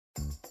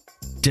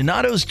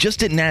Donato's just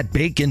didn't add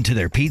bacon to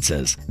their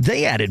pizzas.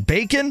 They added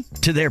bacon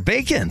to their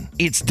bacon.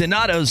 It's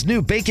Donato's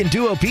new Bacon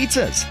Duo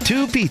pizzas.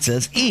 2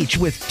 pizzas, each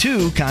with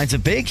 2 kinds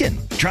of bacon.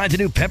 Try the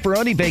new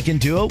Pepperoni Bacon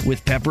Duo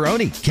with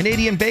pepperoni,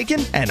 Canadian bacon,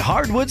 and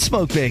hardwood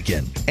smoked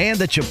bacon. And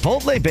the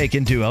Chipotle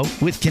Bacon Duo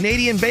with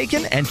Canadian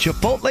bacon and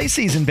Chipotle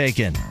seasoned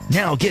bacon.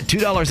 Now get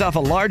 $2 off a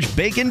large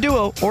Bacon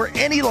Duo or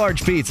any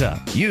large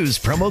pizza. Use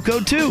promo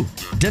code 2.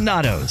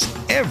 Donato's.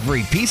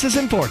 Every piece is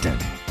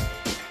important.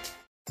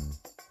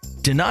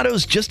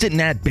 Donato's just didn't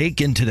add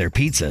bacon to their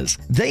pizzas.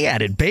 They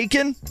added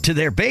bacon to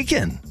their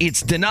bacon.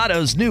 It's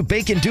Donato's new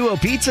Bacon Duo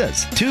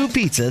pizzas. 2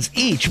 pizzas,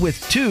 each with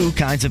 2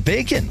 kinds of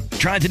bacon.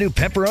 Try the new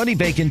Pepperoni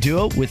Bacon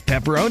Duo with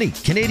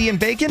pepperoni, Canadian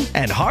bacon,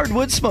 and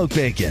hardwood smoked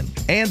bacon.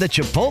 And the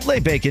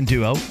Chipotle Bacon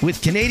Duo with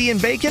Canadian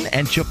bacon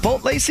and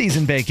Chipotle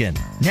seasoned bacon.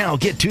 Now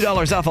get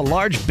 $2 off a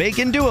large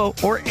Bacon Duo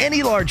or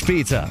any large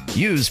pizza.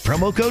 Use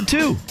promo code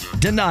 2.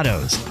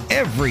 Donato's.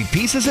 Every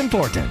piece is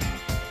important.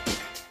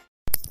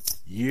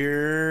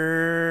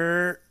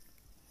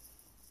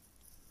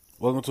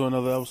 Welcome to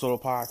another episode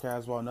of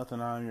Podcast About Nothing.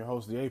 I'm your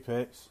host, The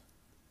Apex,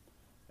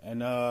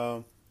 and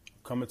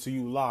coming to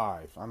you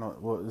live.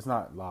 Well, it's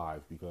not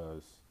live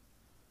because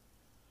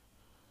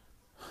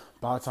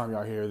by the time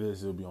y'all hear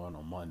this, it'll be on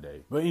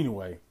Monday. But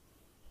anyway,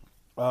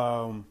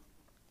 I'm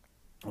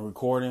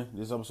recording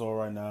this episode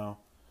right now.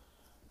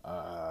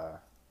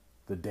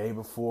 The day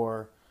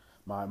before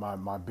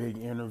my big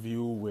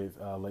interview with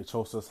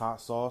Lechosa's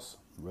Hot Sauce.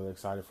 Really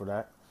excited for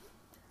that.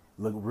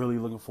 Really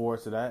looking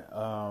forward to that.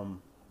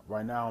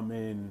 Right now I'm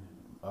in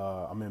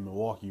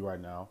Milwaukee right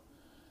now.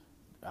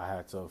 I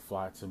had to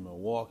fly to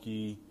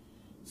Milwaukee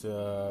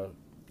to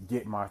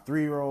get my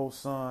 3-year-old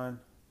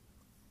son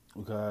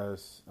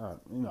because I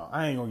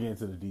ain't gonna get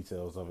into the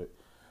details of it.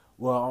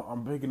 Well,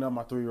 I'm picking up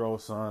my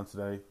 3-year-old son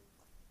today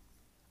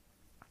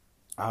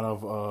out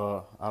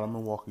of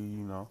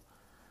Milwaukee,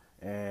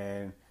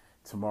 and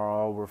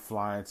tomorrow we're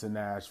flying to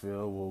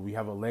Nashville. Well, we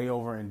have a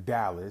layover in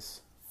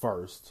Dallas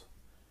first.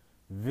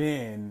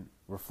 Then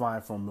we're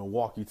flying from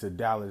Milwaukee to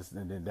Dallas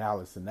and then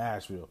Dallas to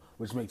Nashville,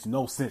 which makes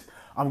no sense.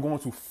 I'm going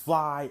to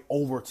fly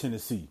over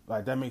Tennessee.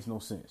 Like, that makes no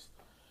sense.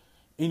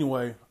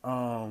 Anyway,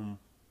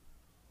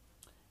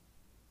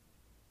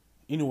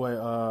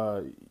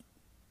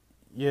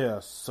 yeah,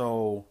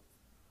 so,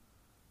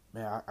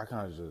 man, I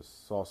kind of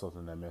just saw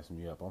something that messed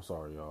me up. I'm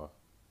sorry, y'all.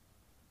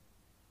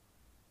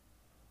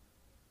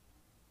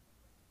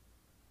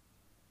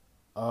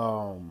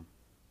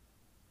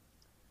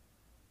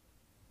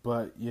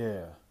 But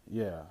yeah.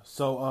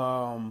 So,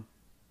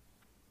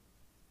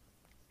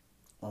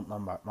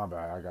 my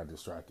bad. I got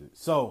distracted.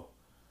 So,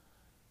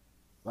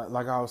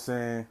 like I was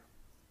saying,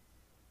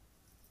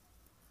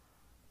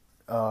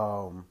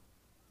 I'm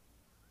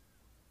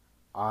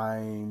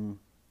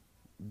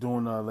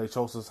doing a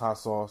Lechosa's Hot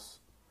Sauce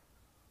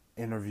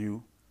interview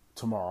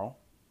tomorrow.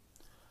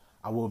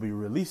 I will be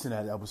releasing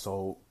that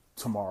episode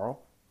tomorrow.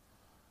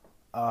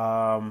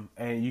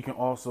 And you can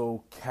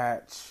also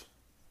catch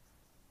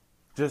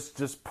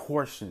just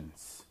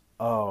portions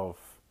of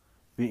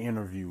the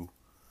interview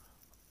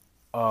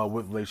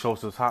with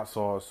Lechosa's Hot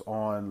Sauce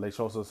on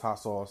Lechosa's Hot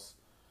Sauce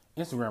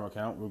Instagram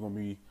account. We're going to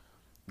be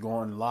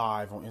going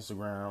live on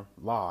Instagram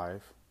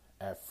live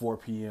at 4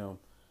 p.m.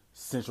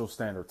 Central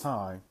Standard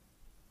Time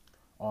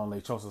on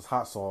Lechosa's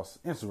Hot Sauce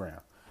Instagram.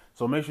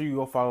 So make sure you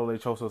go follow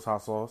Lechosa's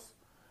Hot Sauce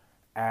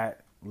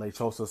at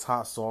Lechosa's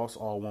Hot Sauce,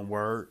 all one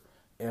word,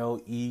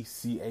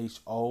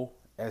 LECHOSAS,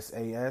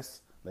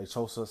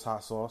 Lechosa's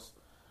Hot Sauce.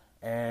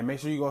 And make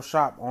sure you go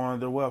shop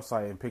on their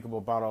website and pick up a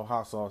bottle of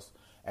hot sauce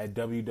at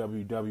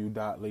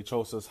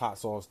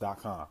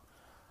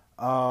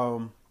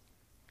www.lechosashotsauce.com.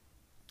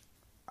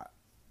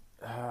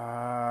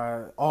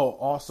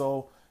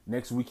 Also,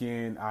 next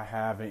weekend I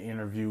have an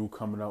interview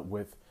coming up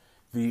with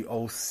the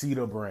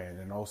Osita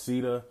brand. And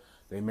Osita,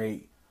 they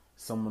make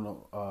some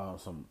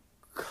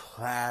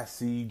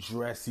classy,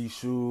 dressy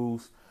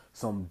shoes,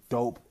 some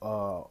dope,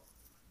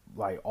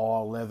 like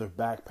all leather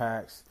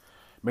backpacks.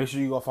 Make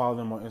sure you go follow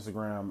them on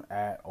Instagram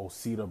at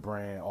Osita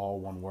Brand, all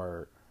one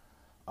word.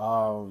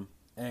 And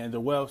the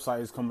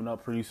website is coming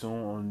up pretty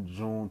soon on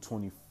June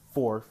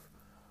 24th,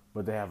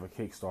 but they have a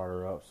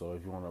Kickstarter up. So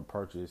if you want to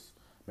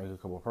make a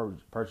couple of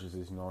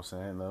purchases, you know what I'm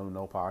saying? Let them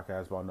know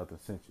Podcast About Nothing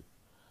sent you.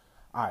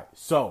 All right,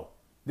 so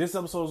this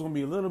episode is going to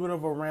be a little bit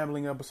of a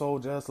rambling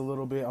episode, just a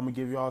little bit. I'm going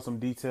to give y'all some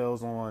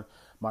details on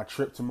my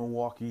trip to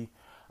Milwaukee.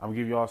 I'm going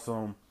to give y'all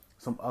some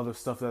other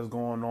stuff that's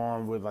going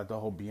on with like the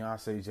whole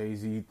Beyonce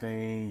Jay-Z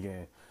thing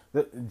and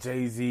the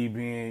Jay-Z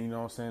being, you know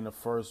what I'm saying, the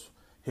first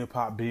hip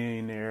hop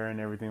billionaire and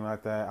everything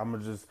like that. I'm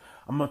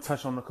gonna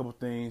touch on a couple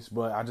things,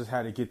 but I just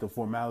had to get the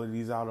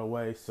formalities out of the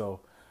way. So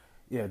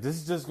yeah, this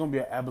is just gonna be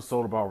an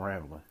episode about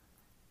rambling.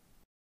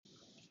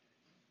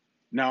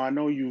 Now I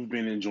know you've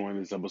been enjoying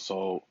this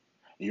episode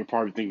and you're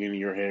probably thinking in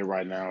your head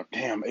right now,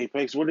 damn,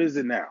 Apex, what is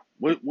it now?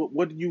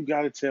 What do you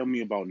gotta tell me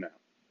about now?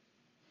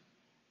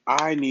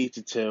 I need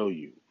to tell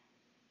you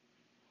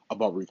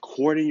about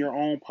recording your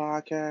own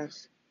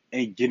podcast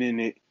and getting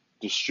it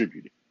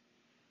distributed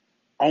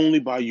only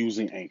by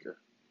using Anchor.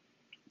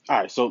 All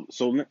right, so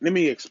let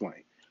me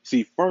explain.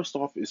 See, first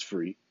off, it's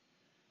free.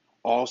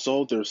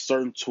 Also, there's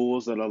certain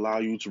tools that allow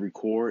you to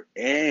record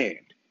and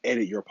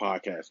edit your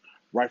podcast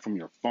right from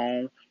your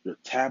phone, your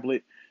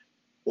tablet,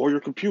 or your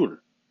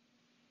computer.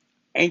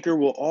 Anchor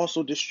will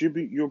also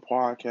distribute your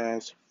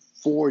podcast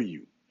for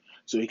you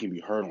so it can be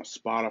heard on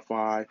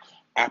Spotify,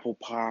 Apple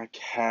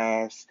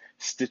Podcasts,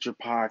 Stitcher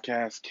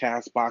Podcasts,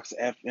 Castbox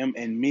FM,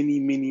 and many,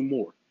 many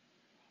more.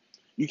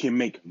 You can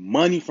make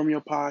money from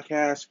your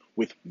podcast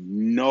with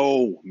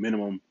no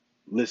minimum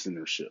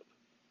listenership.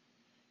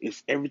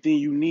 It's everything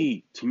you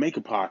need to make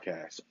a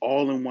podcast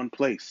all in one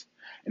place,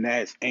 and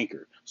that is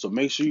Anchor. So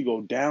make sure you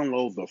go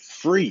download the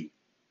free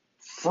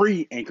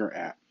Anchor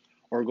app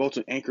or go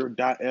to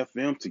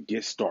anchor.fm to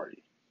get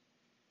started.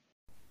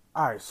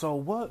 All right, so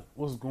what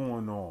was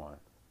going on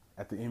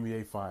at the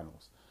NBA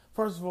Finals?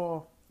 First of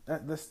all,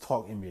 let's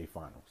talk NBA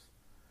Finals.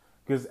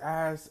 Because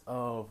as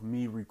of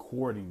me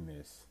recording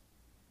this,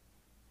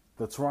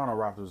 the Toronto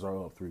Raptors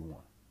are up 3-1.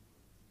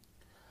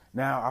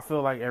 Now, I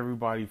feel like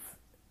everybody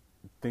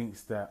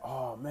thinks that,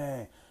 oh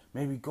man,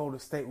 maybe Golden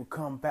State will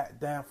come back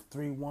down for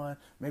 3-1.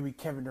 Maybe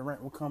Kevin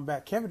Durant will come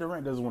back. Kevin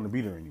Durant doesn't want to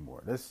be there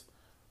anymore. Let's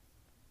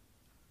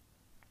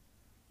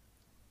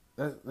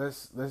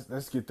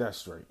get that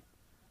straight.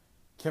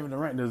 Kevin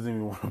Durant doesn't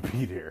even want to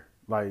be there.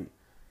 Like,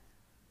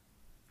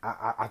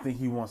 I think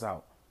he wants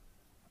out.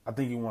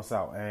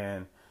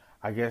 And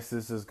I guess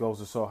this just goes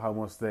to show how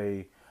much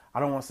I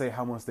don't want to say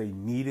how much they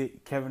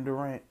needed Kevin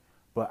Durant,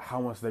 but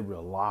how much they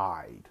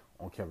relied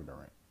on Kevin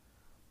Durant.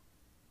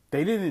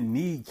 They didn't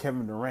need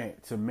Kevin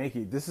Durant to make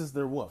it. This is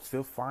their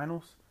fifth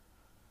finals?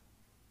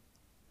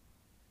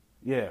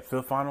 Yeah,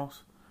 fifth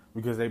finals.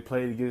 Because they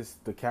played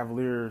against the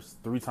Cavaliers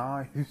 3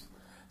 times.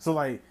 So,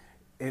 like,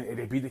 and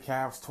they beat the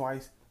Cavs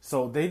twice.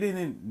 So they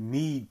didn't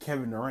need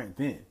Kevin Durant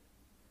then.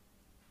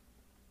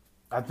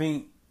 I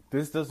think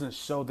this doesn't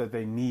show that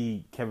they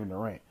need Kevin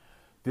Durant.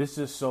 This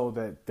just shows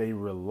that they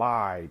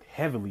relied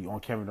heavily on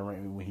Kevin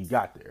Durant when he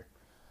got there.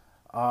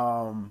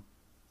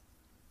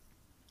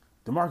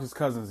 DeMarcus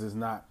Cousins is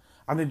not.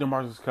 I think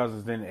DeMarcus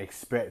Cousins didn't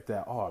expect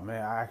that. Oh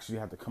man, I actually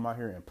have to come out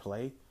here and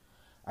play.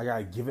 I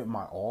gotta give it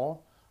my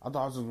all. I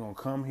thought I was just gonna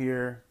come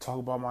here, talk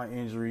about my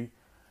injury,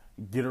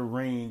 get a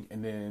ring,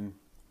 and then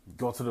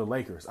go to the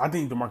Lakers. I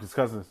think DeMarcus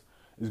Cousins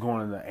is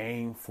going to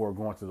aim for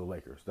going to the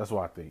Lakers. That's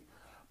what I think.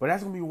 But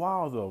that's gonna be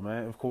wild though,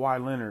 man. If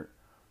Kawhi Leonard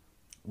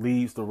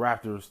leads the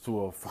Raptors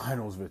to a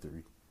finals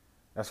victory,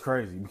 that's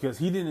crazy because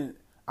he didn't.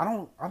 I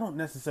don't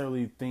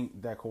necessarily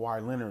think that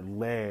Kawhi Leonard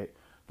led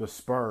the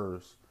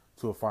Spurs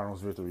to a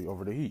finals victory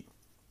over the Heat.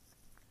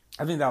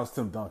 I think that was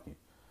Tim Duncan.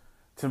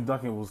 Tim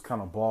Duncan was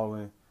kind of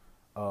balling.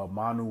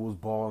 Manu was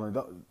balling.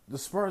 The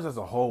Spurs as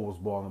a whole was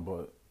balling,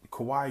 but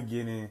Kawhi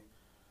getting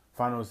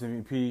finals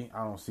MVP,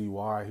 I don't see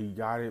why he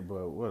got it,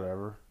 but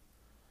whatever.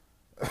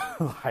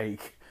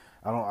 Like,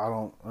 I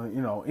don't,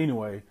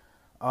 anyway.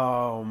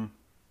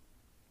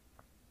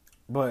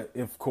 But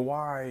if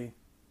Kawhi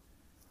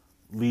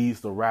leads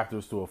the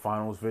Raptors to a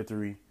finals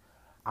victory,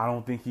 I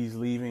don't think he's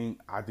leaving.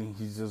 I think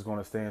he's just going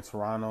to stay in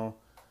Toronto.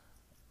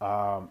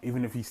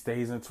 Even if he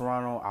stays in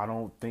Toronto, I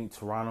don't think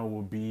Toronto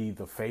will be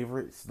the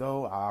favorites,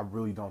 though. I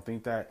really don't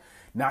think that.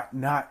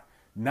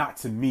 Not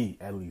to me,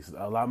 at least.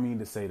 Allow me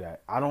to say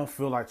that. I don't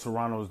feel like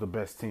Toronto is the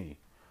best team.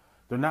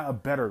 They're not a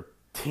better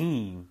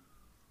team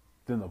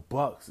than the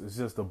Bucks. It's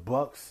just the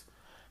Bucks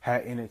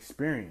had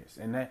inexperience,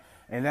 and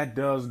that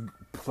does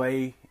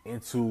play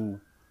into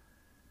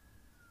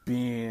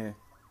being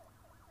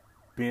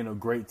a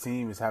great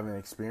team is having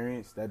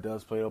experience. That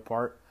does play a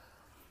part.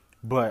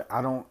 But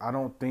I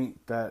don't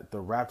think that the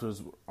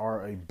Raptors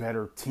are a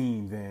better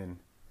team than,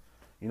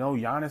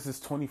 Giannis is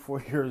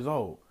 24 years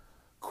old.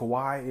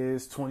 Kawhi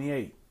is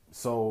 28.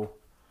 So,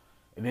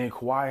 and then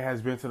Kawhi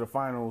has been to the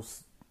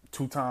finals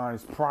 2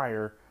 times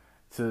prior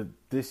to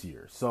this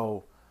year.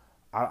 So,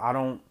 I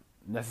don't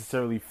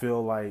necessarily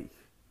feel like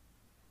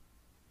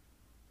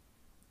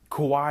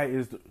Kawhi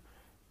is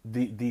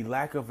the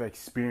lack of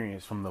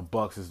experience from the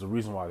Bucks is the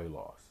reason why they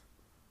lost.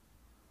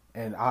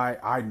 And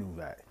I knew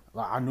that.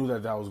 Like, I knew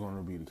that was going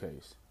to be the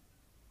case.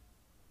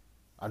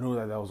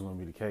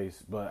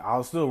 But I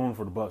was still rooting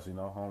for the Bucks,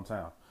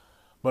 hometown.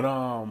 But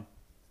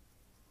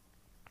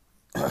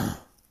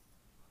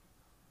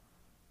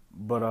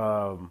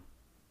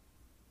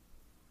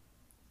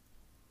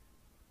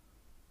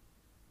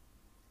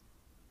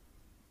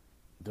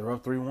they're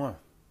up 3-1.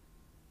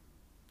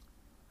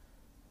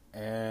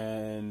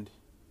 And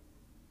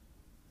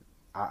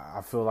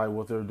I feel like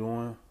what they're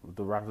doing, what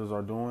the Raptors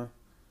are doing,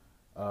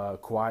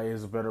 Kawhi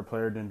is a better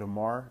player than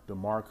DeMar.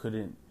 DeMar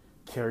couldn't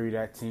carry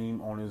that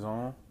team on his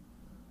own.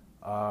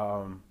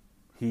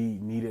 He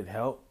needed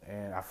help,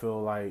 and I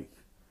feel like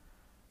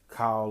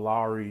Kyle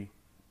Lowry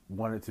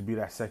wanted to be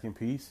that second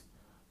piece.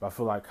 But I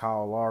feel like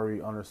Kyle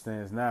Lowry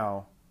understands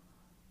now,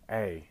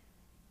 hey,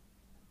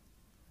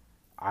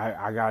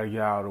 I got to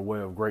get out of the way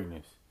of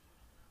greatness.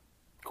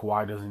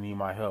 Kawhi doesn't need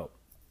my help.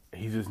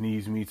 He just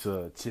needs me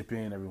to chip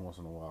in every once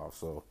in a while.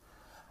 So,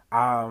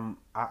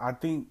 I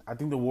think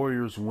the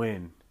Warriors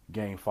win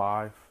Game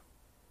 5.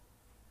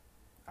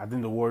 I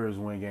think the Warriors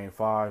win Game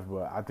 5,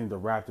 but I think the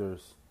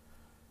Raptors,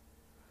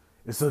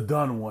 it's a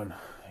done one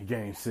in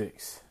Game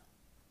 6.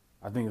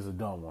 I think it's a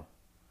done one.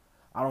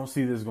 I don't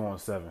see this going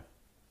 7.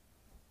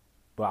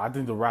 But I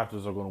think the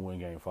Raptors are going to win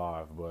Game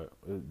 5. But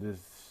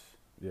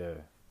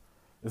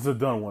it's a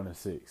done one in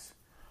 6.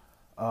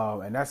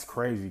 And that's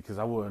crazy because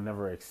I would have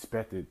never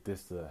expected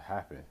this to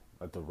happen.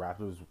 Like the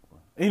Raptors.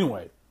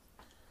 Anyway.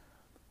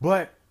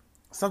 But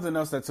something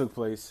else that took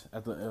place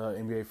at the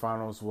NBA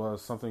Finals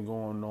was something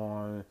going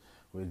on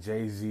with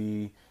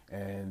Jay-Z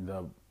and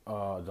the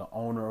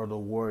owner of the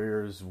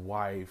Warriors'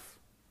 wife.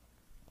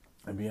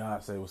 And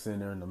Beyonce was sitting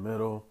there in the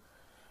middle.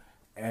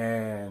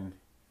 And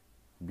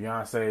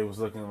Beyonce was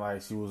looking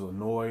like she was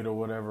annoyed or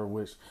whatever,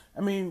 which,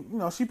 I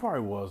mean, she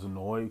probably was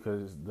annoyed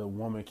because the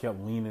woman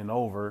kept leaning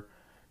over,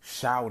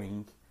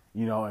 shouting,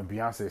 and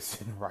Beyonce is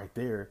sitting right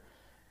there.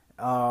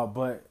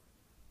 But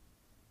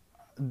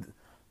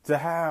to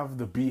have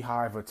the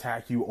Beehive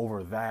attack you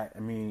over that, I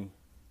mean,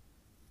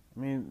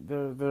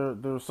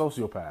 they're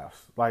sociopaths.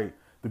 Like,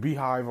 the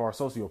Beehive are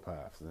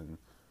sociopaths. And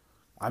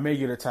I may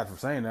get attacked for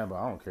saying that, but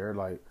I don't care.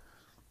 Like,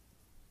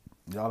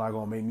 y'all not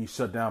going to make me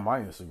shut down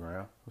my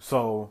Instagram.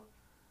 So,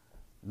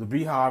 the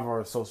Beehive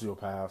are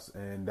sociopaths,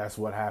 and that's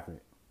what happened.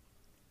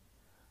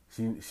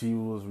 She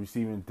was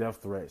receiving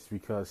death threats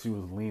because she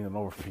was leaning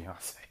over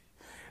Beyonce.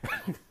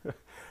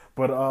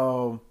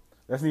 But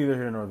that's neither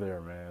here nor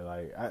there, man.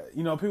 Like,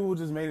 people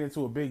just made it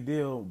into a big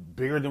deal,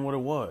 bigger than what it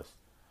was,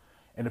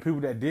 and the people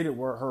that did it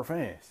were her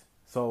fans.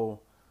 So,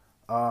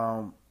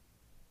 and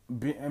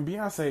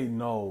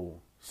Beyonce,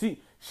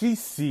 she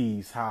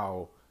sees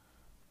how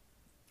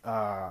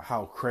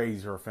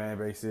crazy her fan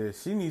base is.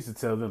 She needs to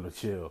tell them to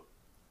chill.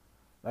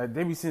 Like,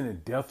 they be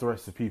sending death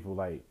threats to people.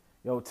 Like,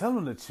 yo, tell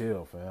them to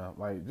chill, fam.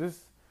 Like,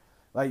 just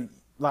like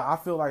I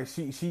feel like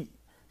she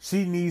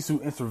needs to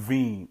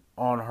intervene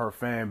on her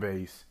fan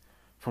base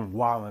from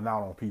wilding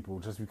out on people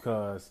just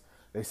because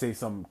they say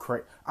something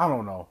crazy. I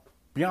don't know.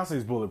 Beyonce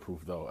is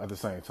bulletproof though. At the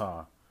same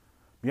time,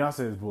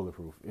 Beyonce is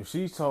bulletproof. If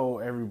she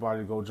told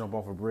everybody to go jump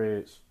off a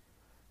bridge,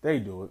 they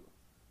do it.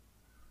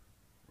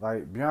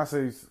 Like,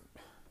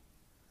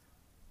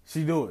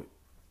 she do it.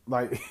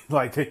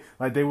 Like they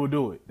will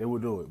do it. They will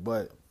do it.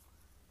 But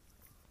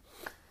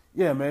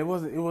yeah, man, it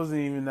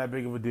wasn't even that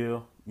big of a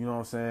deal. You know what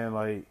I'm saying?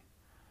 Like,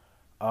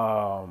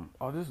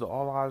 this is the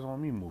All Eyes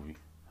on Me movie.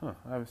 Huh,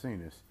 I haven't seen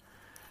this.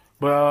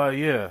 But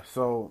yeah,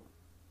 so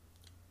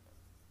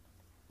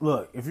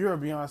look, if you're a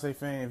Beyonce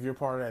fan, if you're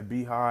part of that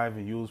Beehive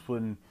and you was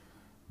putting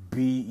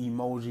bee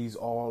emojis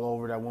all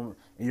over that woman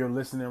and you're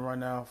listening right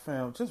now,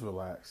 fam, just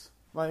relax.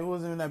 Like, it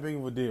wasn't even that big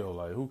of a deal.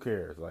 Like, who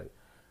cares? Like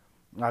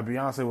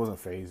Beyonce wasn't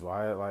fazed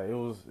by it. Like, it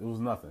was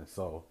nothing.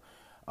 So,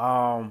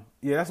 yeah,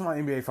 that's my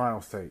NBA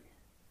Finals take.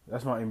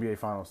 That's my NBA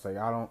Finals take.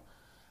 I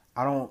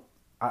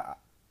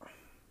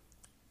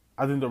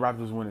think the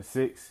Raptors win in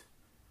 6,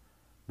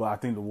 but I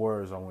think the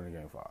Warriors are winning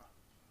Game 5.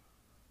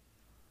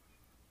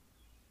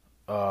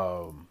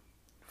 For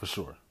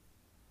sure.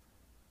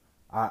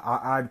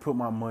 I'd put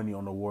my money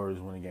on the Warriors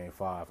winning Game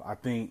 5. I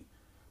think,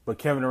 but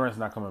Kevin Durant's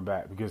not coming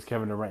back because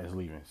Kevin Durant is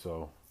leaving.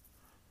 So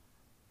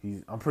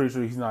I'm pretty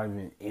sure he's not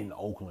even in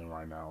Oakland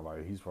right now.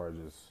 Like, he's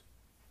probably just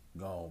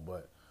gone.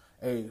 But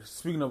hey,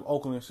 speaking of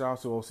Oakland, shout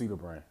out to OC the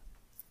brand.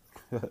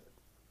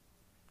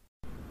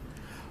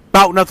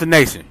 About Nothing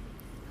Nation.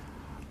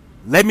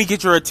 Let me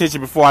get your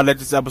attention before I let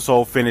this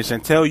episode finish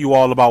and tell you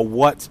all about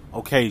What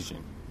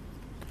Occasion.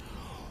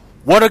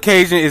 What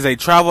Occasion is a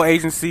travel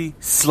agency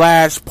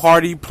 /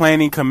 party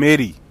planning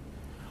committee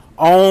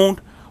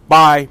owned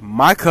by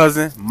my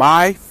cousin,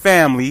 my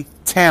family,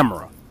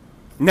 Tamara.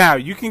 Now,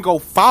 you can go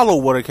follow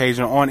What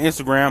Occasion on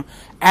Instagram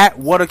at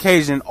What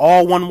Occasion,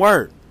 all one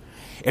word.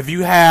 If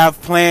you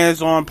have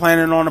planning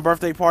on a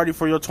birthday party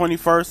for your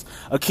 21st,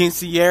 a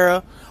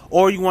quinceañera,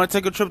 or you want to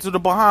take a trip to the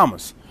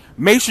Bahamas,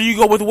 make sure you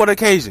go with What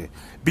Occasion,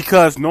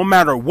 because no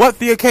matter what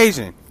the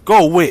occasion,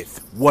 go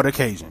with What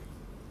Occasion.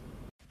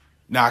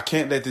 Now, I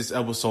can't let this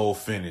episode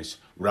finish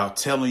without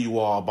telling you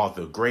all about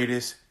the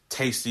greatest,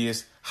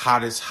 tastiest,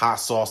 hottest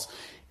hot sauce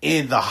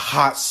in the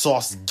hot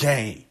sauce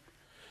game.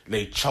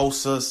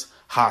 Lechosa's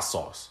hot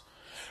sauce.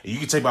 And you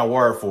can take my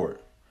word for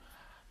it.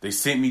 They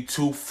sent me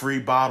 2 free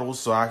bottles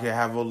so I can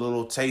have a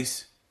little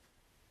taste.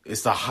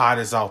 It's the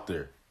hottest out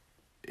there.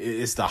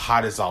 It's the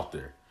hottest out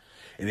there.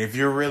 And if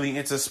you're really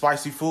into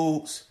spicy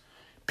foods,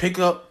 pick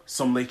up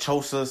some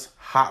Lechosa's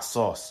hot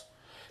sauce.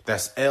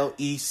 That's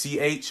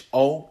Lechosas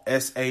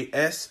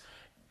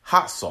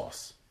hot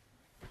sauce.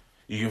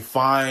 You can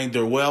find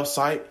their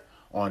website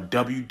on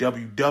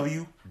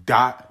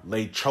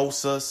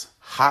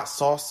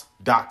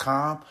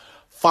www.lechosashotsauce.com.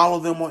 Follow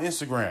them on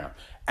Instagram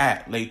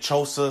at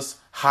Lechosas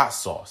Hot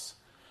Sauce.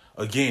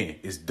 Again,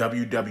 it's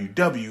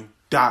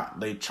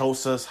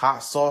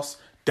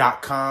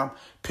www.lechosashotsauce.com.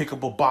 Pick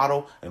up a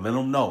bottle and let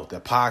them know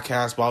that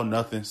Podcast About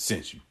Nothing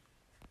sent you.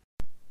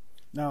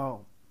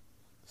 Now,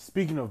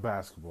 speaking of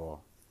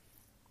basketball,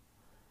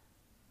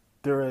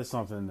 there's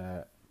something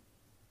I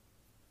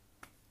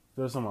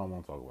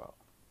want to talk about.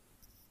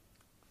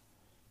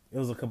 It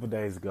was a couple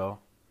days ago,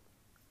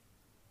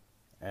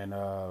 And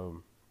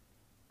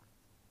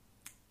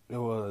it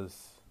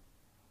was,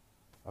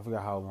 I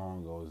forgot how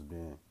long ago it's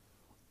been,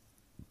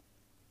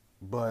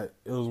 but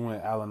it was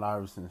when Allen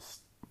Iverson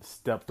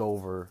stepped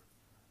over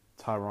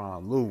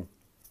Tyronn Lue.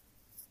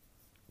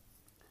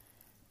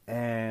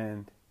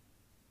 And,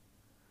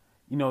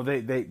 you know,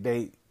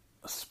 they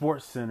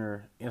Sports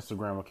Center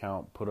Instagram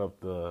account put up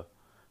the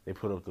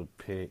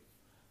pic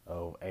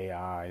of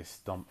AI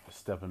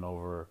stepping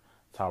over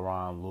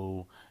Tyronn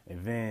Lue,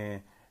 and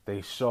then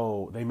they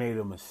made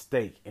a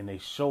mistake, and they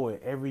show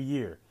it every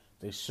year.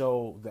 They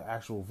show the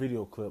actual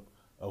video clip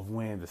of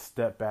when the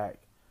step back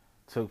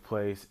took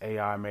place.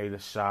 AI made a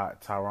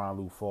shot, Tyronn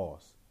Lue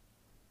falls.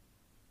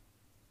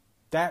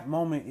 That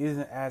moment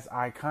isn't as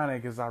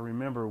iconic as I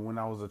remember when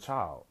I was a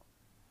child,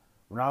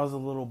 when I was a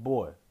little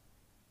boy.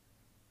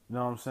 You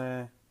know what I'm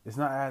saying? It's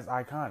not as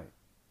iconic.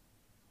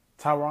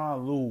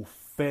 Tyronn Lue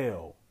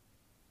fell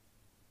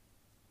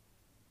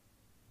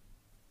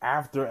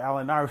after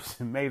Allen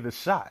Iverson made the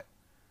shot.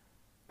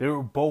 They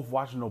were both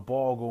watching the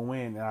ball go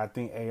in, and I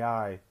think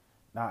I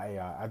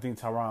think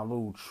Tyronn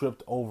Lue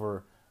tripped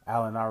over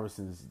Allen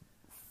Iverson's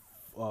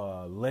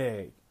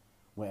leg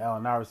when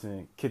Allen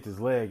Iverson kicked his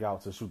leg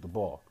out to shoot the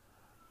ball.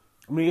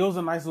 I mean, it was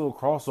a nice little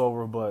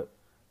crossover, but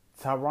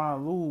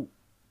Tyronn Lue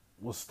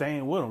was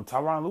staying with him.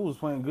 Tyronn Lue was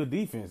playing good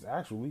defense,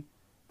 actually.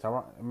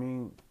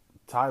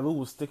 Ty Lue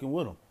was sticking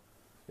with him.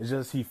 It's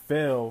just he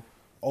fell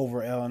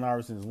over Allen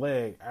Iverson's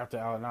leg after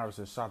Allen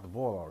Iverson shot the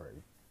ball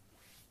already.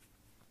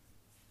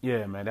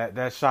 Yeah, man,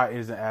 that shot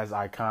isn't as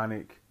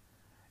iconic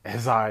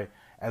as I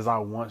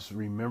once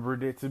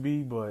remembered it to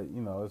be, but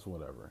you know, it's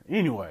whatever.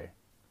 Anyway,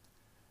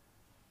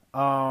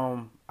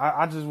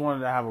 I just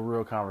wanted to have a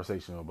real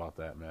conversation about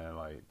that, man.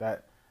 Like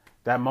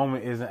that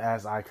moment isn't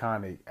as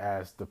iconic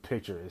as the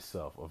picture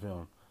itself of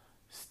him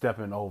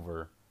stepping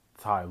over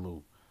Ty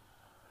Lue.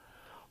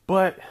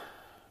 But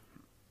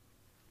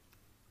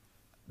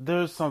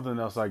there's something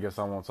else I guess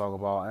I want to talk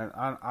about. And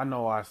I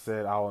know I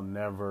said I will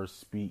never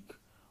speak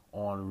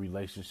on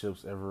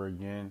relationships ever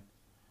again,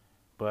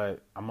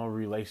 but I'm a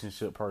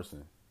relationship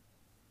person.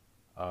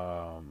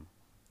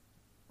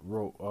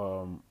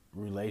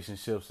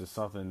 Relationships is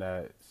something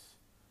that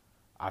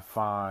I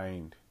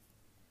find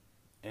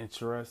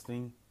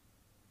interesting.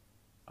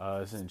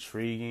 It's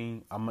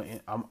intriguing.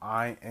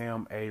 I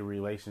am a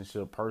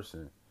relationship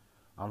person.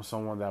 I'm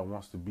someone that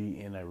wants to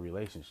be in a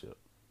relationship,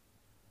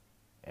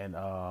 and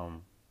I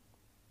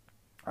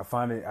just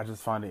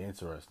find it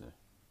interesting.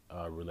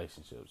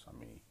 Relationships.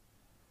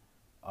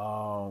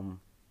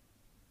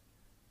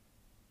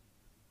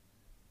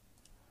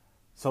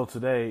 So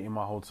today in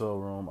my hotel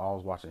room, I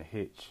was watching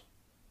Hitch,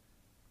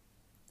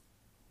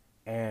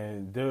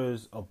 and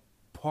there's a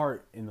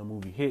part in the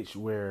movie Hitch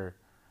where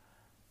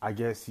I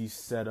guess he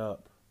set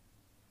up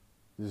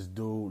this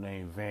dude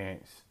named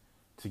Vance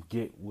to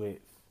get with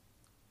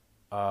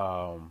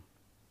I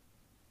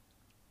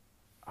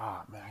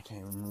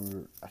can't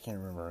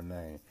remember her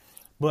name,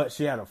 but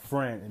she had a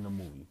friend in the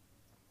movie,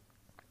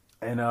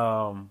 and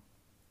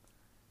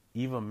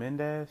Eva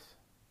Mendes,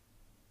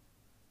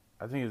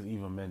 I think it's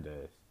Eva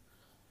Mendes.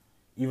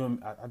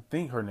 I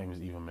think her name is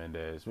Eva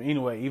Mendes. But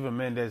anyway, Eva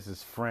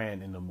Mendes'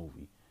 friend in the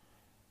movie.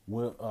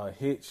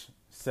 Hitch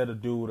set a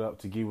dude up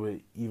to get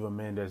with Eva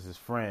Mendes'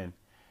 friend,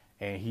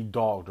 and he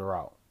dogged her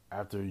out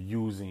after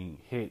using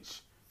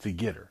Hitch to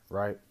get her,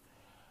 right?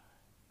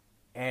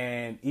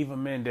 And Eva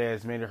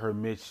Mendes made it her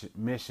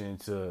mission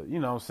to, you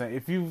know what I'm saying,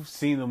 if you've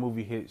seen the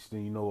movie Hitch,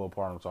 then you know what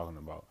part I'm talking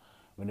about.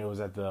 When it was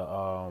at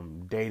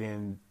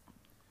the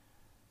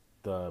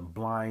the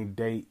blind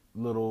date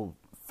little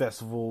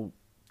festival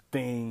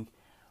thing,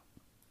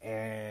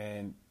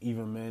 and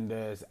Eva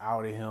Mendes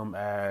outed him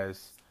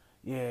as,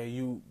 yeah,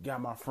 you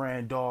got my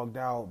friend dogged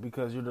out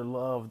because you're the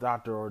love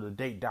doctor or the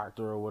date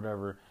doctor or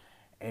whatever.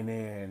 And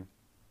then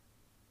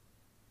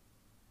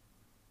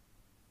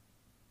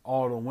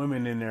all the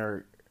women in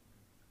there,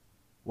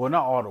 well,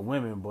 not all the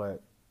women,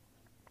 but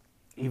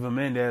Eva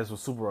Mendes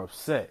was super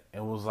upset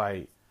and was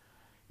like,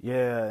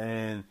 yeah,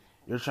 and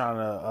you're trying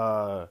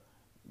to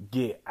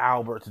get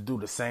Albert to do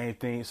the same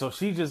thing. So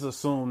she just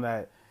assumed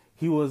that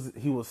he was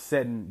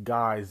setting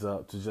guys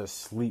up to just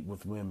sleep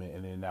with women,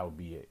 and then that would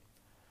be it.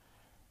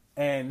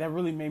 And that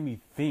really made me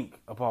think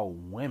about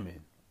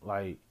women.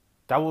 Like,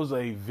 that was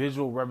a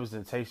visual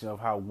representation of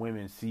how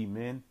women see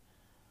men.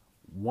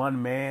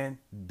 One man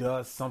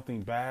does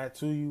something bad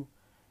to you,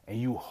 and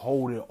you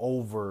hold it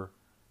over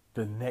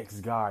the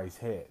next guy's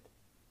head.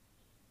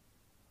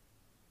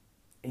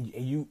 And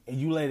you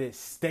let it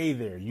stay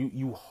there.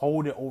 You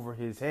hold it over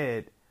his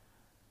head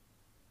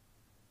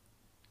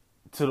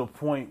to the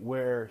point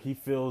where he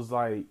feels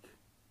like,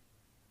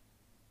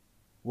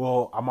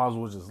 well, I might as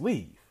well just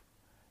leave.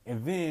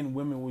 And then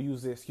women will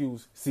use the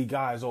excuse, see,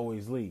 guys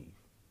always leave.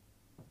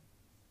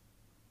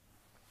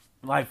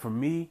 Like for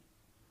me,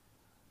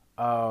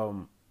 I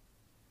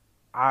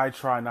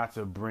try not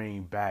to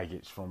bring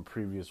baggage from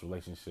previous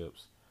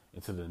relationships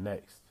into the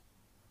next,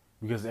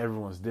 because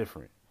everyone's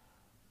different.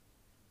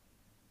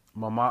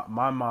 my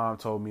mom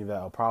told me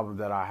that a problem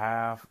that I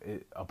have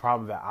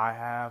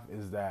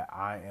is that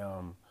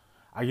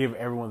I give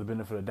everyone the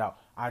benefit of the doubt.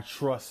 I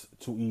trust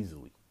too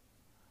easily.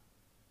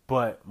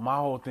 But my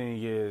whole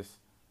thing is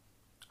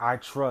I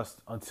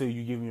trust until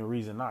you give me a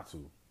reason not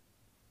to.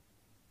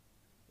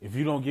 If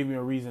you don't give me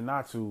a reason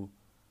not to,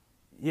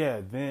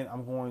 yeah, then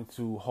I'm going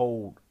to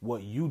hold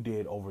what you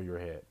did over your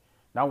head,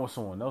 not what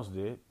someone else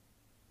did.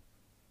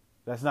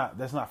 That's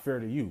not fair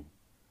to you.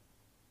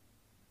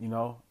 You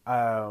know,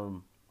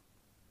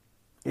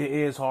 it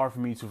is hard for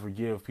me to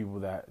forgive people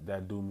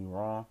that do me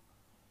wrong,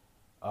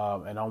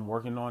 and I'm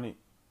working on it.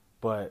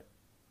 But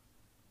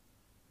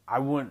I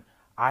wouldn't.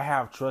 I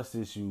have trust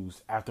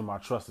issues after my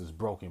trust is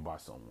broken by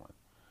someone,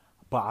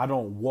 but I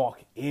don't walk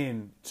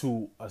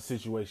into a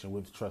situation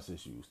with trust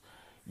issues.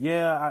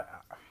 Yeah,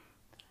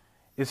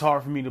 it's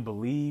hard for me to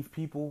believe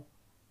people,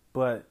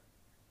 but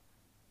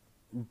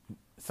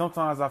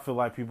sometimes I feel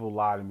like people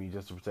lie to me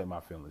just to protect my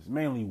feelings.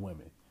 Mainly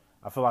women.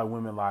 I feel like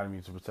women lie to me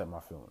to protect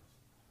my feelings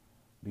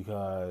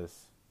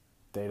because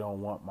they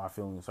don't want my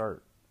feelings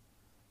hurt.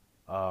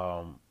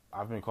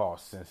 I've been called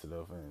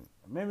sensitive, and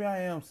maybe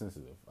I am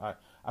sensitive. I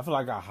feel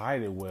like I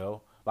hide it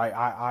well. Like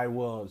I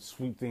will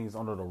sweep things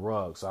under the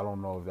rug, so I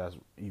don't know if that's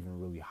even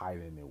really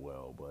hiding it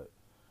well. But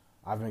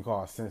I've been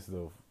called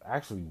sensitive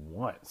actually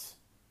once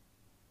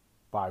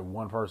by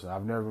one person.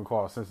 I've never been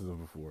called sensitive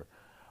before,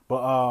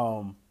 but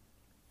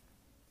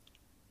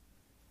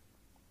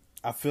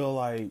I feel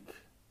like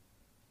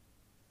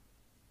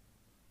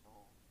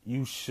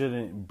you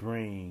shouldn't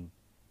bring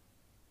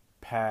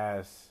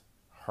past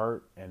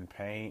hurt and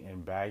pain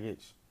and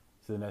baggage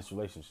to the next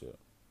relationship,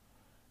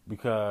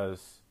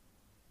 because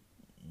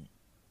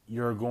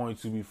you're going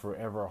to be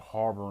forever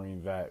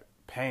harboring that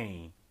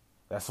pain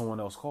that someone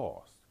else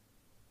caused.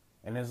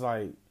 And it's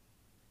like,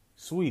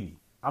 sweetie,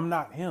 I'm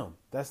not him.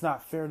 That's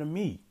not fair to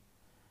me.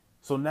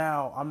 So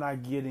now I'm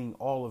not getting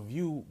all of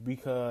you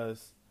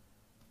because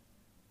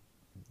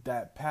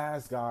that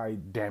past guy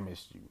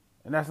damaged you.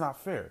 And that's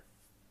not fair.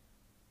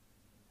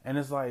 And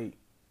it's like,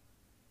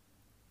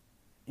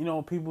 you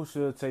know, people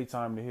should take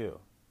time to heal.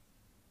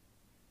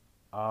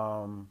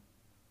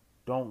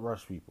 Don't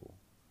rush people.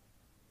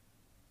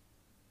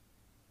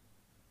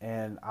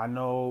 And I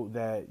know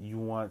that you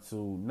want to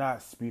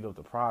not speed up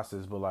the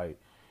process, but like,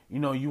 you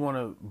know, you want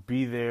to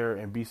be there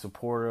and be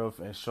supportive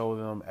and show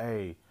them,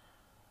 hey,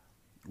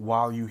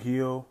 while you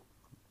heal,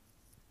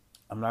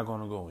 I'm not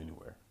going to go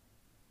anywhere.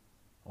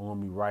 I'm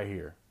going to be right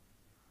here.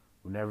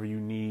 Whenever you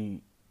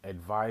need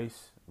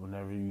advice,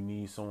 whenever you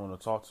need someone to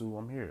talk to,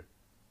 I'm here.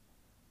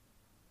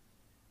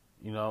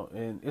 You know,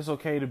 and it's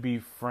okay to be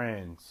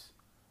friends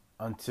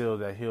until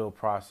that heal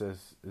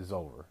process is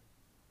over.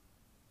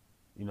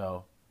 You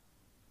know,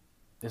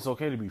 it's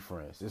okay to be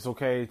friends. It's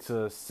okay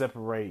to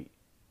separate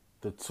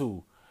the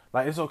two.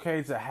 Like, it's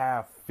okay to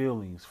have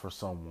feelings for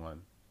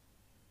someone.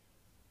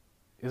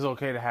 It's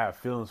okay to have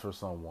feelings for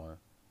someone,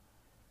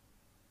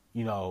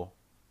 you know,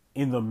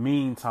 in the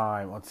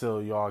meantime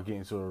until y'all get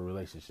into a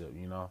relationship,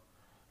 you know?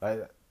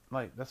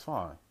 Like that's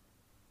fine.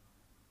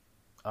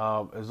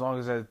 As long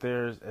as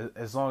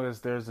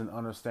there's an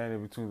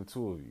understanding between the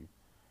two of you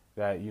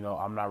that, you know,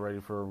 I'm not ready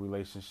for a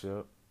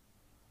relationship,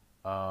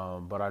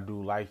 but I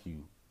do like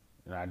you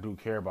and I do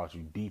care about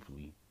you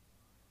deeply.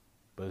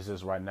 But it's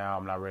just right now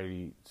I'm not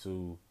ready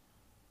to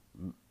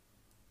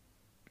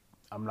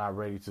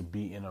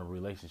be in a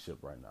relationship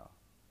right now.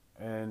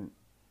 And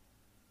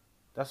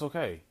that's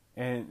okay.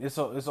 And it's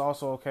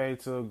also okay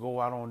to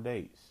go out on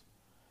dates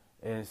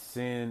and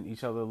send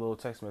each other little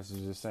text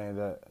messages saying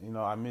that, you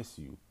know, I miss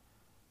you.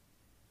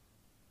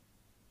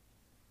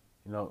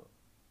 You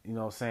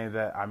know, saying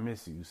that I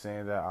miss you,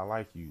 saying that I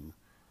like you,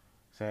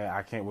 saying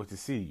I can't wait to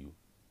see you.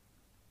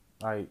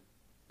 Like,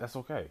 that's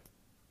okay.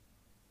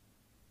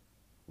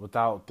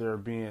 Without there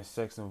being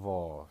sex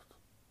involved,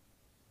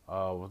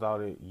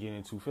 without it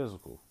getting too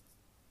physical.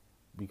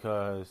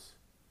 Because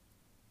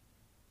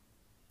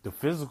the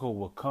physical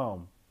will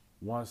come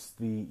once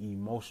the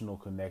emotional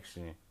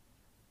connection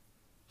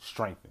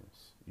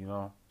strengthens, you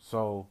know?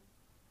 So,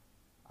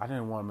 I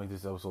didn't want to make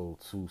this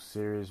episode too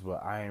serious,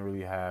 but I ain't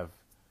really have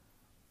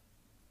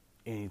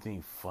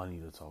anything funny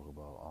to talk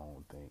about, I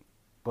don't think.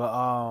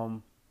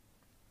 But,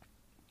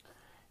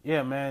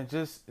 yeah, man,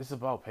 it's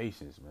about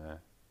patience, man.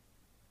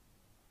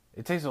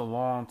 It takes a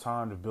long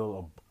time to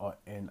build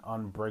an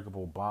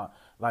unbreakable bond.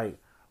 Like,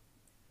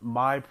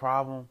 my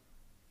problem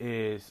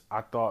is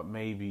I thought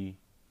maybe,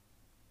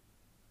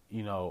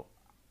 you know,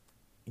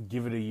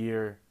 give it a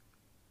year,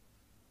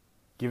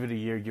 give it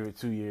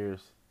 2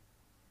 years,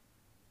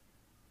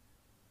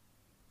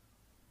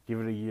 give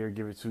it a year,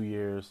 give it 2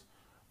 years,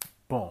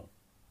 boom.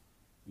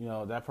 You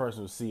know, that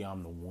person will see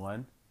I'm the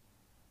one.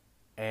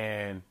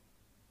 And,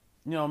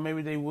 you know,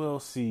 maybe they will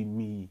see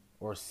me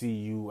or see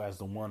you as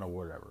the one or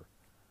whatever.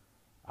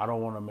 I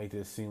don't want to make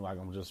this seem like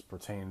I'm just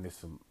pertaining this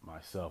to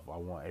myself. I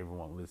want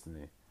everyone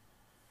listening.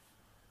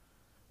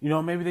 You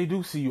know, maybe they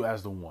do see you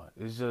as the one.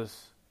 It's just,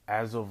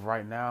 as of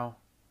right now,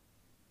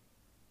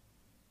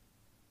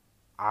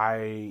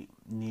 I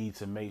need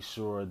to make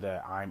sure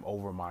that I'm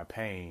over my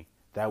pain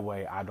That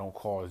way I don't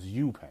cause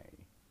you pain.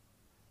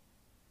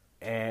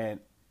 And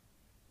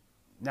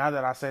now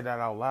that I say that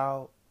out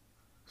loud,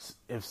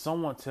 if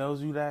someone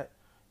tells you that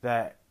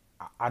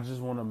I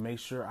just want to make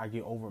sure I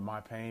get over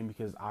my pain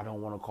because I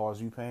don't want to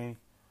cause you pain,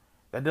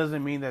 that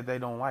doesn't mean that they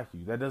don't like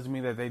you. That doesn't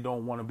mean that they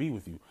don't want to be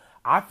with you.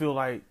 I feel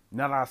like,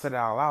 now that I said it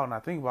out loud and I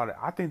think about it,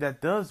 I think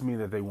that does mean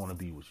that they want to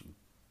be with you.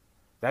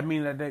 That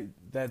means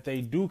that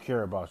they do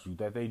care about you,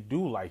 that they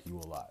do like you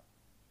a lot.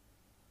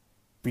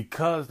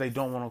 Because they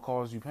don't want to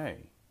cause you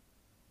pain.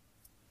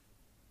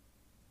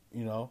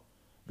 You know?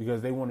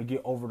 Because they want to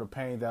get over the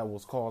pain that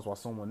was caused by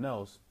someone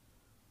else.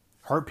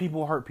 Hurt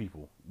people hurt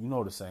people. You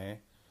know the saying.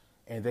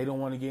 And they don't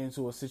want to get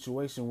into a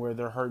situation where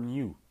they're hurting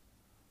you.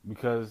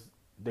 Because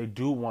they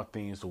do want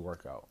things to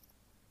work out.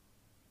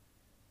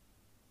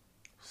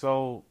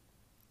 So,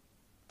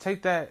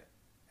 take that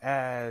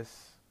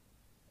as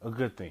a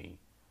good thing.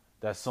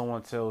 That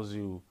someone tells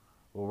you,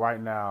 well, right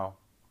now,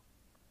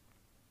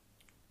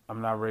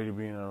 I'm not ready to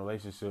be in a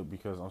relationship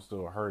because I'm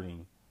still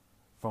hurting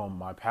from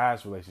my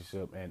past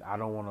relationship and I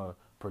don't want to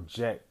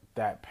project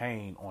that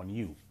pain on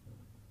you.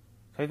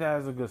 Take that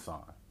as a good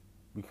sign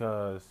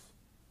because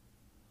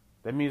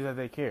that means that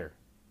they care.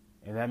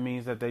 And that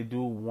means that they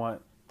do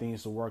want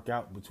things to work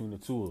out between the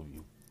two of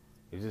you.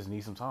 They just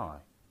need some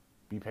time.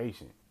 Be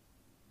patient.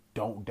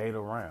 Don't date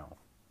around.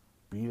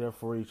 Be there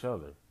for each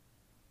other.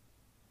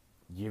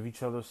 Give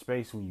each other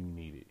space when you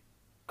need it.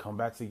 Come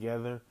back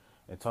together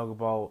and talk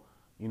about,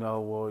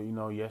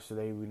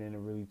 yesterday we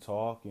didn't really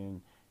talk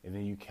and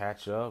then you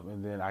catch up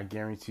and then I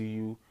guarantee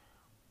you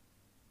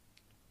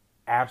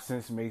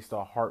absence makes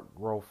the heart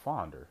grow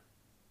fonder.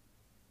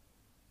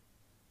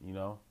 You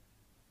know?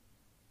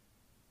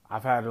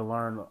 I've had to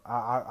learn,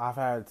 I've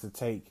had to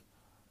take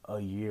a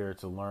year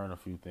to learn a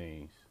few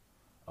things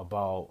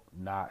about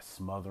not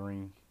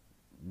smothering,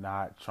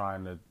 not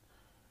trying to.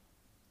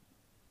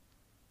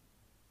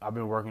 I've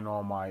been working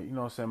on my,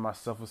 my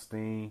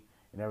self-esteem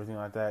and everything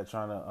like that,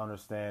 trying to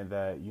understand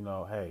that,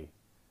 hey,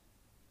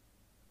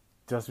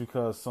 just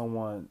because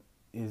someone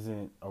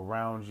isn't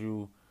around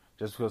you,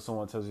 just because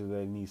someone tells you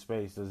they need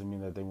space, doesn't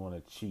mean that they want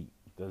to cheat.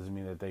 Doesn't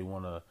mean that they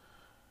want to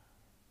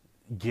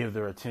give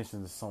their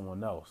attention to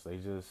someone else. They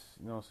just,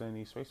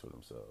 need space for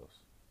themselves.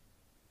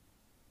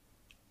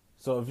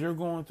 So if you're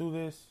going through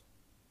this,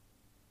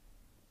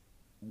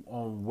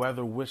 on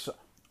whether which,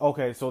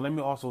 okay, so let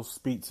me also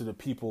speak to the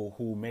people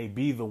who may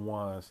be the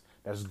ones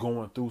that's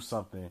going through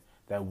something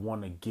that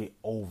want to get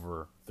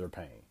over their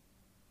pain.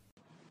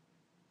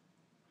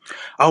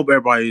 I hope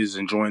everybody is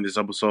enjoying this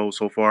episode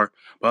so far,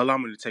 but allow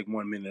me to take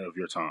 1 minute of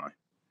your time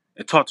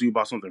and talk to you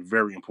about something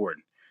very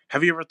important.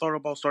 Have you ever thought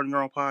about starting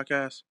your own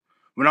podcast?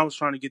 When I was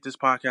trying to get this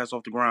podcast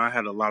off the ground, I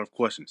had a lot of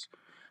questions.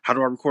 How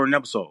do I record an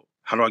episode?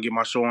 How do I get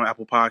my show on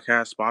Apple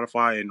Podcasts,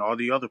 Spotify, and all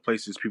the other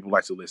places people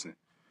like to listen?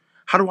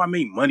 How do I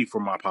make money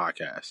from my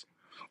podcast?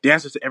 The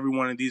answer to every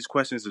one of these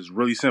questions is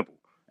really simple.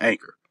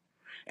 Anchor.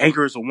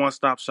 Anchor is a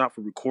one-stop shop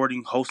for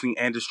recording, hosting,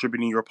 and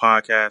distributing your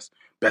podcast.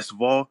 Best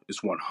of all,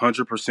 it's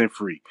 100%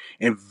 free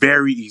and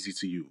very easy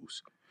to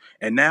use.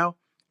 And now,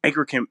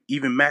 Anchor can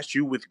even match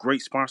you with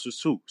great sponsors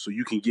too, so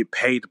you can get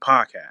paid to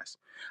podcast.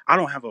 I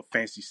don't have a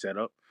fancy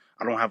setup.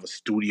 I don't have a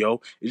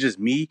studio. It's just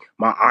me,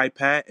 my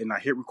iPad, and I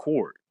hit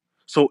record.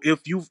 So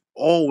if you've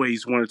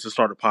always wanted to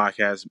start a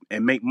podcast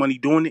and make money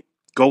doing it,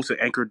 go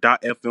to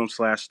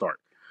anchor.fm/start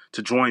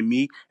to join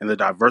me and the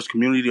diverse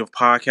community of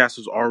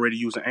podcasters already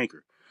using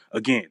Anchor.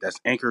 Again, that's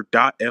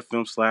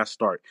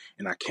anchor.fm/start,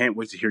 and I can't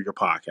wait to hear your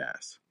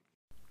podcast.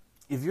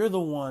 If you're the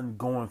one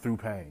going through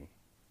pain,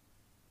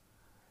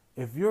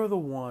 if you're the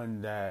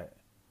one that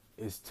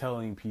is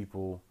telling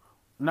people,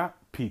 not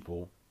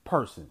people,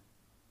 person,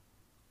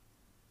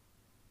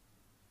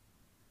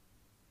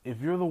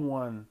 if you're the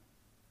one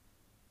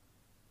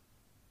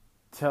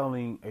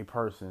telling a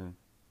person,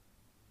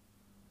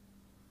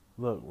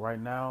 look, right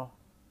now,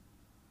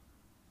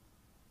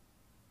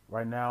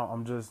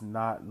 I'm just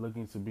not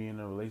looking to be in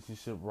a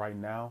relationship right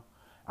now.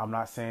 I'm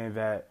not saying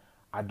that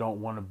I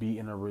don't want to be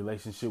in a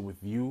relationship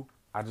with you.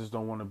 I just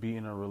don't want to be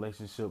in a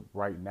relationship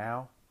right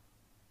now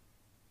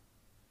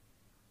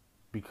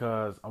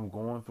because I'm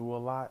going through a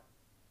lot.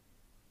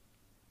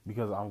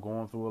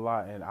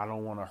 And I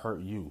don't want to hurt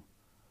you.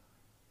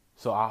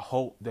 So I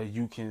hope that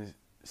you can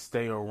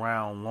stay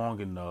around long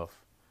enough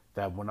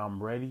that when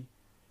I'm ready,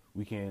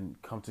 we can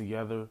come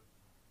together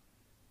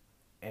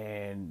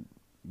and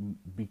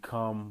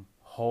become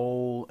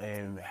whole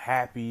and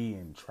happy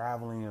and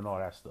traveling and all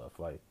that stuff.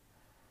 Like,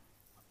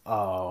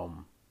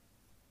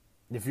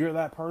 if you're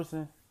that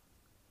person,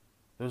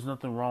 there's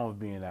nothing wrong with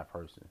being that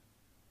person.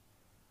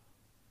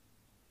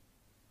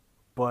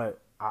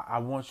 But I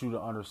want you to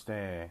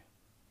understand,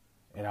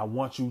 and I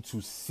want you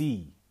to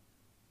see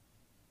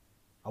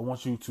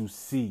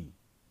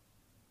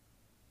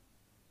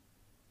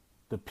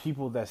the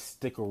people that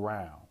stick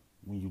around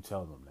when you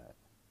tell them that.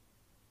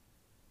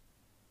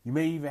 You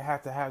may even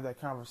have to have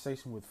that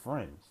conversation with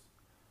friends.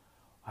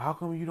 How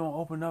come you don't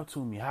open up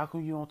to me? How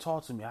come you don't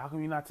talk to me? How come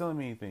you're not telling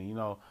me anything?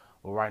 Well,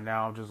 right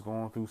now I'm just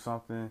going through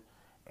something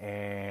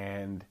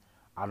and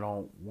I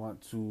don't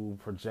want to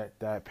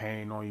project that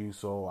pain on you,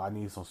 so I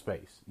need some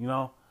space. You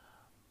know,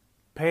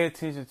 pay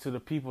attention to the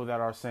people that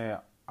are saying,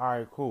 all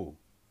right, cool.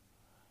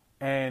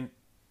 And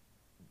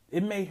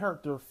it may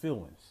hurt their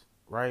feelings,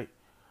 right?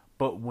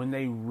 But when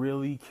they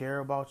really care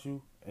about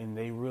you and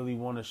they really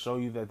want to show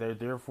you that they're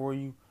there for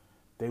you,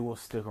 they will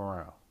stick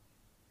around.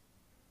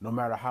 No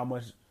matter how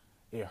much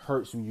it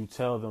hurts when you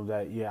tell them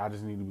that, yeah, I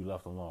just need to be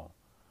left alone.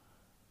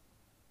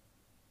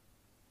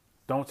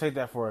 Don't take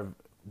that for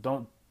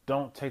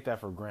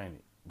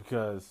granted,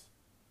 because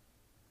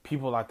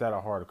people like that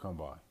are hard to come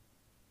by.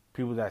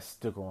 People that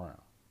stick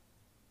around.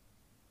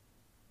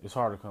 It's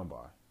hard to come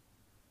by.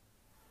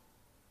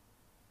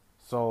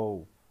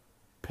 So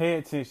pay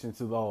attention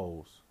to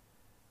those.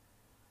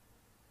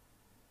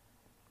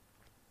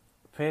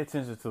 Pay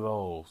attention to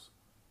those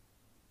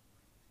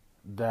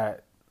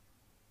that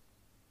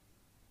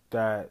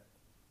are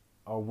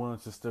willing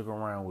to stick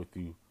around with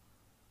you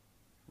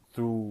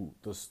through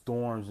the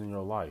storms in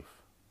your life.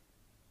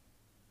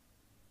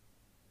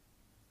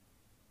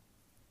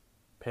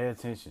 Pay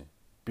attention.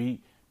 Be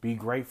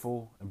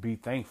grateful and be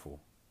thankful.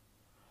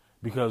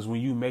 Because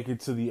when you make it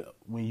to the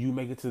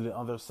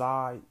other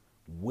side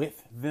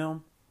with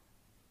them,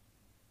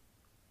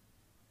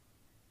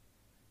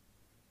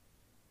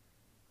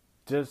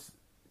 just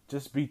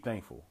be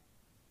thankful.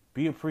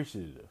 Be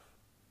appreciative.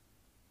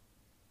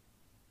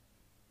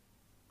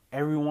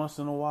 Every once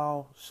in a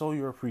while, show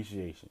your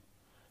appreciation.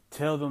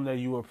 Tell them that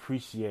you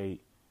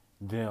appreciate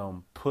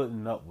them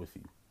putting up with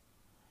you.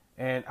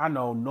 And I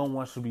know no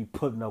one should be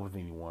putting up with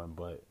anyone,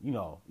 but you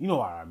know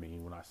what I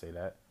mean when I say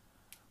that.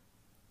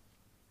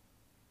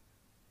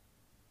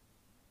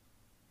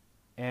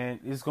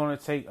 And it's going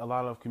to take a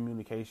lot of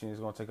communication.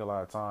 It's going to take a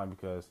lot of time,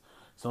 because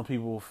some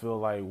people feel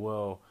like,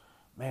 well,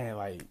 man,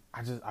 like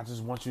I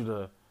just want you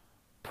to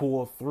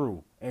pull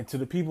through. And to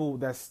the people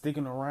that's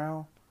sticking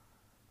around,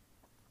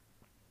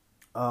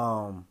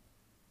 don't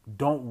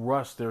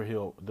rush their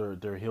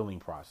healing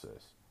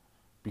process,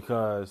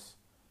 because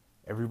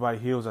everybody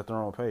heals at their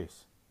own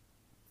pace.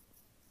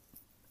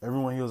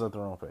 Everyone heals at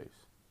their own pace.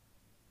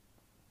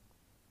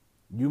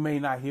 You may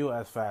not heal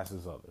as fast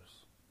as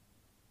others,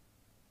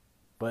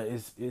 but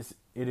it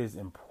is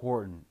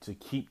important to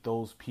keep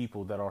those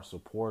people that are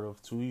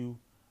supportive to you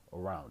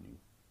around you.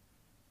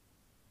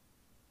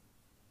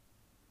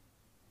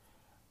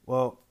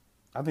 Well,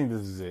 I think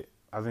this is it.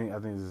 I think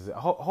this is it.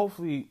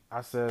 Hopefully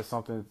I said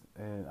something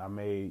and I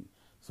made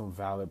some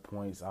valid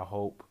points. I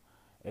hope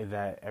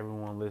that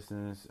everyone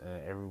listens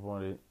and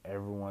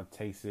everyone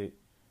takes it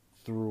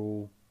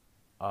through.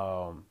 You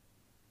know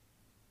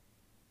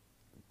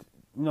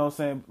what I'm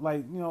saying?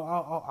 Like, you know,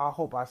 I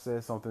hope I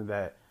said something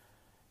that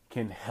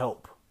can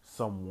help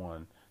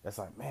someone that's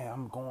like, man,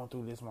 I'm going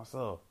through this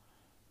myself.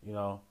 You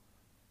know,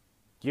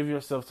 give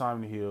yourself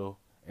time to heal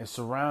and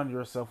surround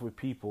yourself with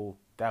people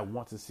that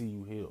want to see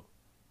you heal.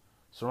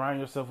 Surround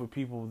yourself with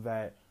people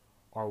that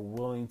are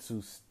willing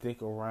to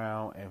stick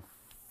around and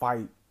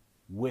fight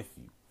with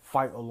you,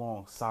 fight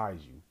alongside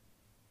you.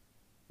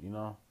 You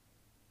know?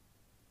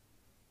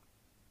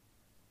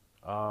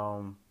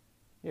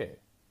 Yeah.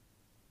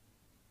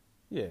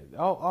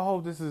 I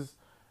hope this has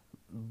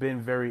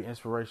been very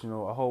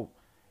inspirational. I hope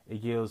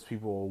it gives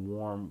people a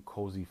warm,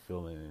 cozy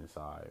feeling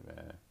inside,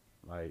 man.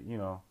 Like, you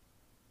know,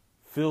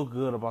 feel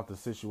good about the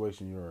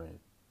situation you're in,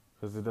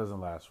 because it doesn't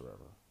last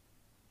forever.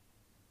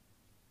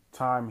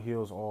 Time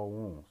heals all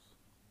wounds.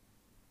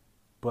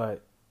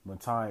 But when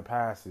time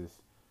passes,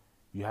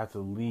 you have to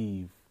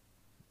leave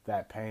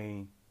that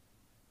pain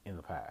in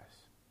the past.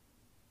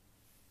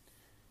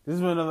 This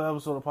has been another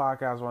episode of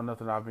Podcast About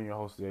Nothing. I've been your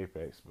host, The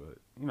Apex. But,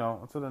 you know,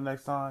 until the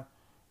next time,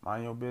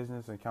 mind your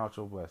business and count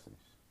your blessings.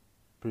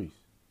 Peace.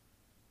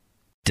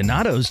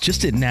 Donato's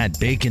just didn't add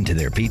bacon to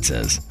their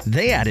pizzas.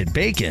 They added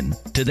bacon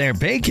to their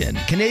bacon.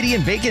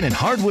 Canadian bacon and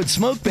hardwood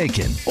smoked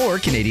bacon, or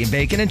Canadian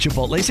bacon and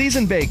Chipotle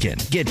seasoned bacon.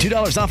 Get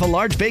 $2 off a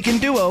large bacon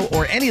duo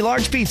or any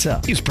large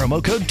pizza. Use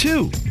promo code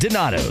 2.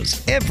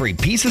 Donato's. Every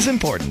piece is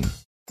important.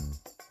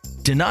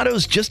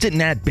 Donato's just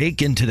didn't add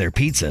bacon to their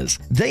pizzas.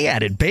 They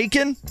added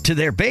bacon to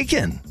their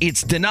bacon.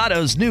 It's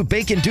Donato's new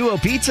Bacon Duo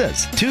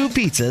pizzas. 2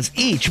 pizzas,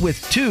 each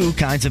with 2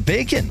 kinds of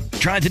bacon.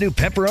 Try the new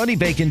Pepperoni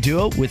Bacon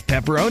Duo with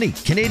pepperoni,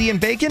 Canadian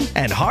bacon,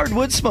 and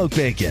hardwood smoked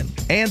bacon.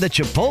 And the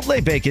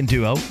Chipotle Bacon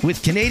Duo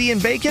with Canadian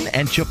bacon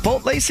and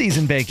Chipotle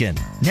seasoned bacon.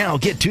 Now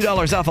get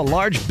 $2 off a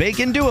large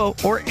bacon duo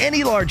or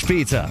any large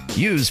pizza.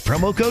 Use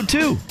promo code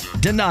 2.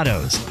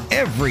 Donato's.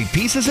 Every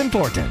piece is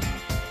important.